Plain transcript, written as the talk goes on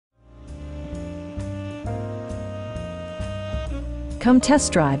Come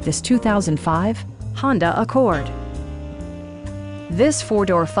test drive this 2005 Honda Accord. This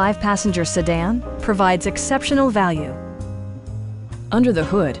four-door, five-passenger sedan provides exceptional value. Under the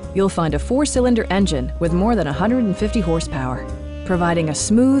hood, you'll find a four-cylinder engine with more than 150 horsepower, providing a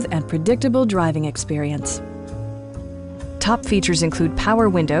smooth and predictable driving experience. Top features include power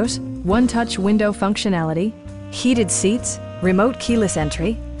windows, one-touch window functionality, heated seats, remote keyless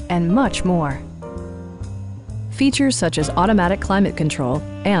entry, and much more. Features such as automatic climate control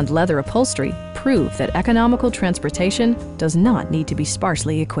and leather upholstery prove that economical transportation does not need to be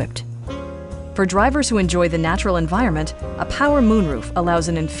sparsely equipped. For drivers who enjoy the natural environment, a power moonroof allows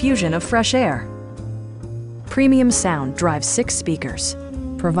an infusion of fresh air. Premium sound drives 6 speakers,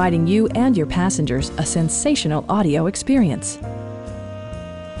 providing you and your passengers a sensational audio experience.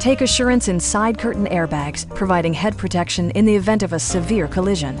 Take assurance in side curtain airbags, providing head protection in the event of a severe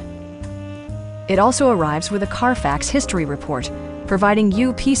collision. It also arrives with a Carfax history report, providing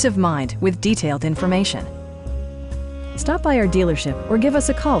you peace of mind with detailed information. Stop by our dealership or give us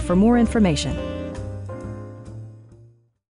a call for more information.